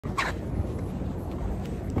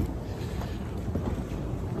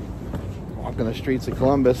walking the streets of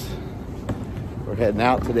Columbus. We're heading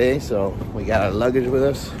out today, so we got our luggage with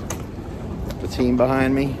us. The team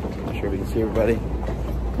behind me. I'm sure we can see everybody.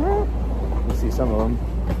 You can see some of them.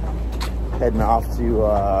 Heading off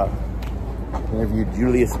to interview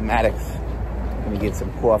Julius Maddox. Gonna get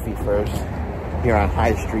some coffee first here on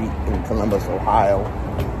High Street in Columbus, Ohio.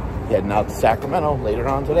 Heading out to Sacramento later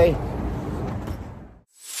on today.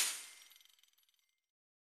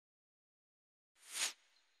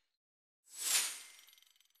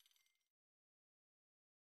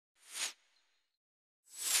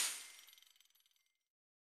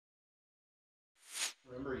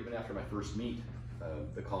 I remember even after my first meet,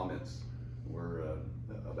 the comments were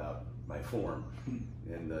about my form,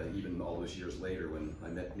 and even all those years later when I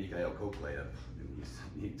met Mikhail Koklev,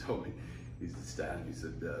 he told me, he said,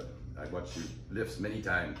 I watched you lifts many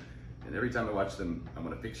times, and every time I watch them, I'm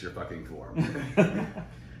gonna fix your fucking form.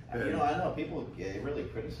 You know, I know people really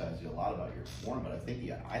criticize you a lot about your form, but I think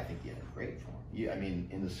you had great form. I mean,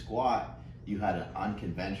 in the squat, you had an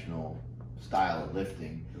unconventional style of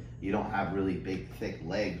lifting. You don't have really big, thick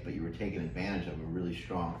legs, but you were taking advantage of a really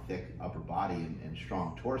strong, thick upper body and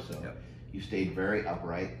strong torso. Yep. You stayed very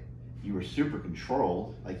upright. You were super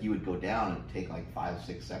controlled. Like, you would go down and take like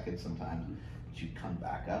 5-6 seconds sometimes, but you'd come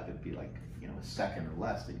back up. It'd be like, you know, a second or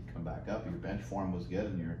less that you'd come back up. Your bench form was good,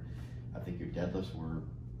 and I think your deadlifts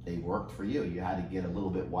they worked for you. You had to get a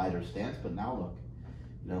little bit wider stance, but now look.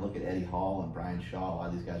 You know, look at Eddie Hall and Brian Shaw. A lot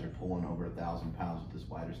of these guys are pulling over 1,000 pounds with this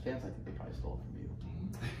wider stance. I think they probably stole it from you.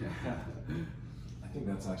 I think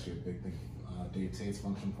that's actually a big thing. Dave Tate's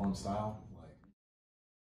function form style.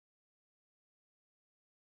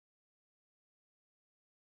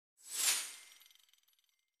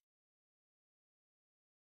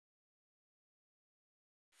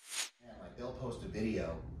 Like, they'll post a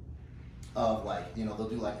video of, like, you know, they'll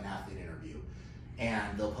do like an athlete interview,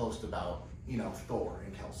 and they'll post about, you know, Thor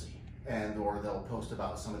and Kelsey, or they'll post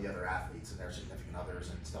about some of the other athletes and their significant others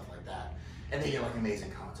and stuff like that. And they get like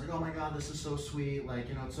amazing comments, like, oh my God, this is so sweet, like,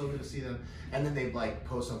 you know, it's so good to see them. And then they like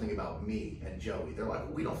post something about me and Joey. They're like,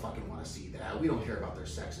 well, we don't fucking want to see that. We don't care about their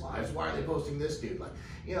sex lives. Why are they posting this dude? Like,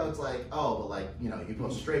 you know, it's like, oh, but like, you know, you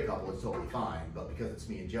post a straight couple, it's totally fine. But because it's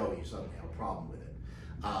me and Joey, you suddenly have a problem with it.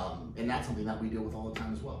 And that's something that we deal with all the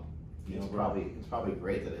time as well. You know, it's probably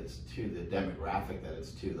great that it's to the demographic that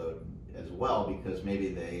it's to, though, as well, because maybe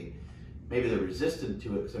they're resistant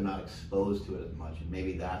to it because they're not exposed to it as much, and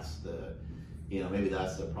maybe that's the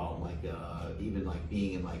problem. Like even like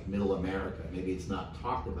being in like middle America, maybe it's not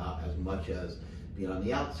talked about as much as being on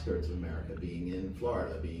the outskirts of America, being in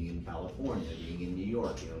Florida, being in California, being in New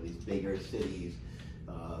York. You know, these bigger cities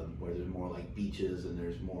where there's more like beaches, and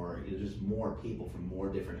there's just more people from more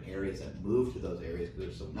different areas that move to those areas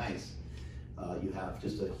because they're so nice. You have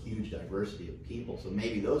just a huge diversity of people, so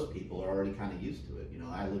maybe those people are already kind of used to it. You know,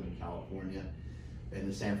 I live in California, and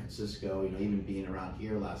in San Francisco. You know, even being around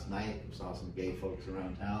here last night, I saw some gay folks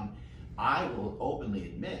around town. I will openly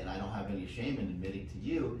admit, and I don't have any shame in admitting to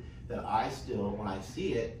you, that I still, when I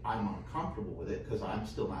see it, I'm uncomfortable with it because I'm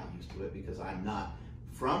still not used to it, because I'm not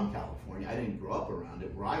from California. I didn't grow up around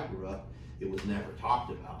it. Where I grew up, it was never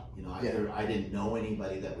talked about. You know, I didn't know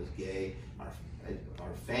anybody that was gay.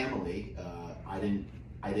 Our family, I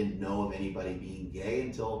didn't know of anybody being gay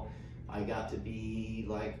until I got to be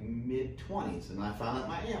like mid-20s, and I found out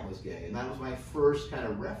my aunt was gay, and that was my first kind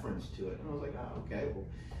of reference to it. And I was like, oh, okay, well,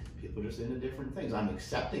 people are just into different things. I'm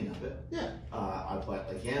accepting of it. Yeah. But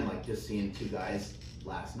again, like just seeing two guys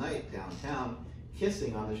last night downtown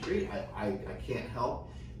kissing on the street, I can't help.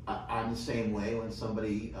 I'm the same way when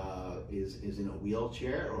somebody is in a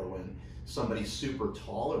wheelchair, or when somebody's super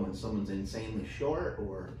tall, or when someone's insanely short,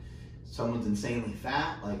 or someone's insanely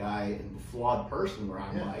fat. Like, I am a flawed person where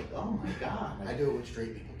I'm like, oh my God. I do it with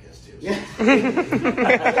straight people kiss too. So. Yeah.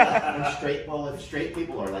 If straight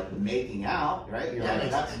people are like making out, right? You're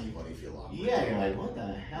like, that's anybody feel awkward. Yeah, you're like, what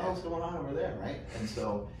the hell is going on over there, right? And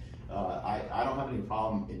so I don't have any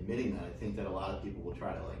problem admitting that. I think that a lot of people will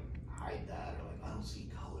try to like hide that, or like, I don't see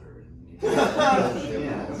color, and you know,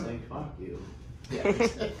 yeah, it's like, fuck you. Yeah.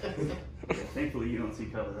 Yeah, thankfully you don't see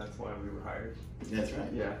color, that's why we were hired. That's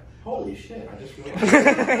right. Yeah. Holy shit, I just realized.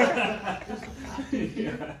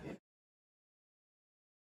 Yeah.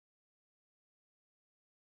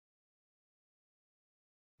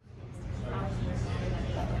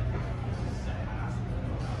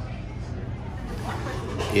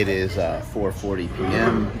 It is 4:40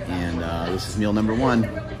 p.m. and this is meal number 1.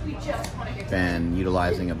 Been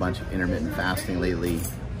utilizing a bunch of intermittent fasting lately.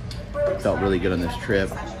 Felt really good on this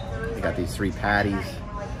trip. I got these 3 patties.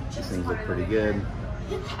 These things look pretty good.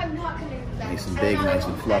 Nice and big, nice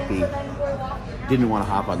and fluffy. Didn't want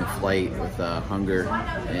to hop on the flight with hunger,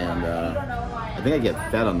 and I think I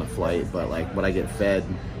get fed on the flight, but like what I get fed,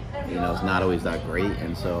 you know, is not always that great,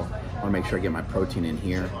 and so I want to make sure I get my protein in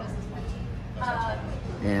here.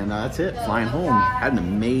 And that's it, flying home. Had an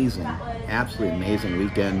amazing, absolutely amazing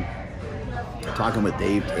weekend. Talking with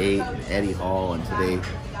Dave Tate, Eddie Hall, and today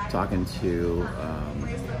talking to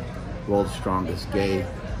World's Strongest Gay.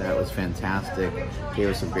 That was fantastic. Gave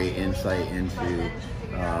us some great insight into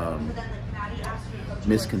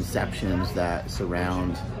misconceptions that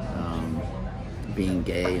surround being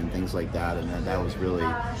gay and things like that. And that was really,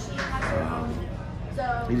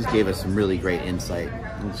 he just gave us some really great insight.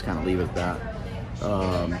 We'll just kind of leave it at that.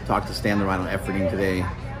 Talked to Stan the Rhino Efforting today.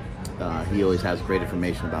 He always has great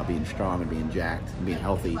information about being strong and being jacked and being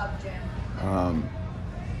healthy.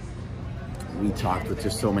 We talked with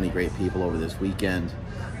just so many great people over this weekend.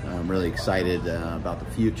 I'm really excited about the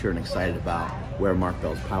future and excited about where Mark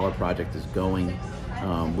Bell's Power Project is going.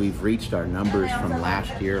 We've reached our numbers from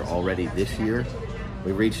last year already this year.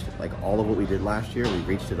 We reached like all of what we did last year. We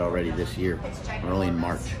reached it already this year. We're only in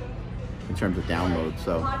March in terms of downloads.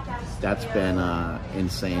 So that's been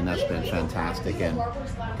insane. That's been fantastic, and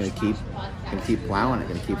gonna keep plowing it.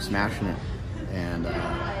 Gonna keep smashing it, and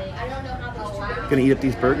gonna eat up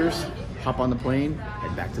these burgers, hop on the plane,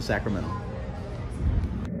 head back to Sacramento.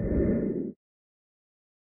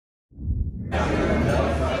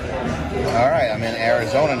 All right, I'm in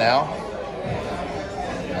Arizona now.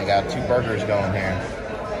 I got 2 burgers going here.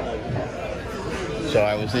 So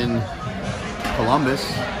I was in Columbus,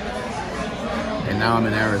 and now I'm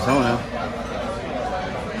in Arizona.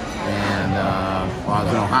 And well, I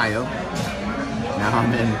was in Ohio. Now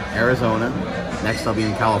I'm in Arizona. Next I'll be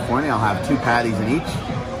in California. I'll have 2 patties in each,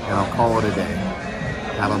 and I'll call it a day.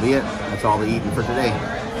 That'll be it. That's all the eating for today.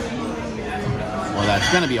 Well,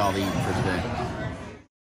 that's gonna be all the eating for today.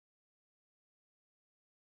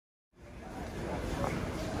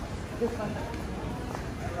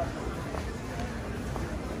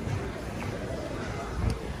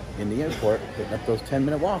 In the airport, getting up those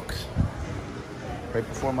 10-minute walks right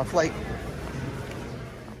before my flight.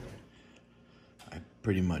 I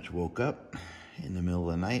pretty much woke up in the middle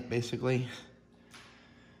of the night, basically,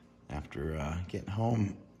 after getting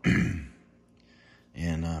home,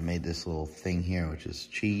 and made this little thing here, which is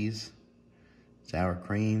cheese, sour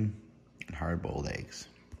cream, and hard-boiled eggs.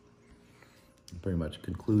 It pretty much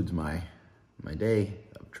concludes my day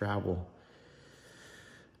of travel.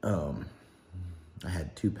 I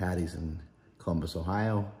had 2 patties in Columbus,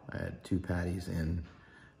 Ohio. I had 2 patties in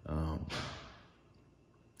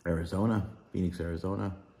Arizona, Phoenix,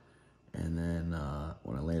 Arizona. And then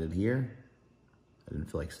when I landed here, I didn't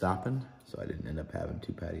feel like stopping, so I didn't end up having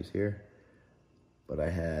 2 patties here. But I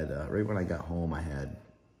had, right when I got home, I had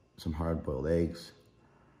some hard-boiled eggs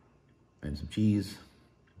and some cheese.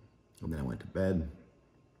 And then I went to bed.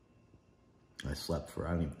 I slept for,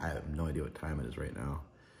 I have no idea what time it is right now.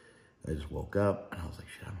 I just woke up and I was like,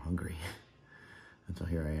 shit, I'm hungry. And so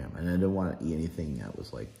here I am. And I didn't want to eat anything that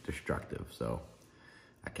was like destructive, so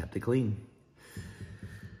I kept it clean.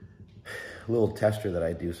 A little tester that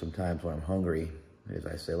I do sometimes when I'm hungry is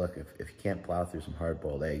I say, look, if you can't plow through some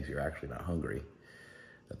hard-boiled eggs, you're actually not hungry.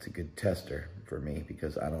 That's a good tester for me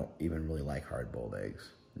because I don't even really like hard-boiled eggs.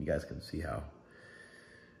 You guys can see how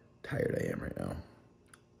tired I am right now.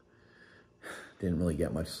 Didn't really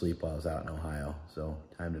get much sleep while I was out in Ohio, so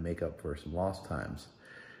time to make up for some lost times.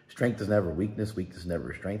 Strength is never weakness, weakness is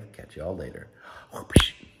never strength. Catch you all later.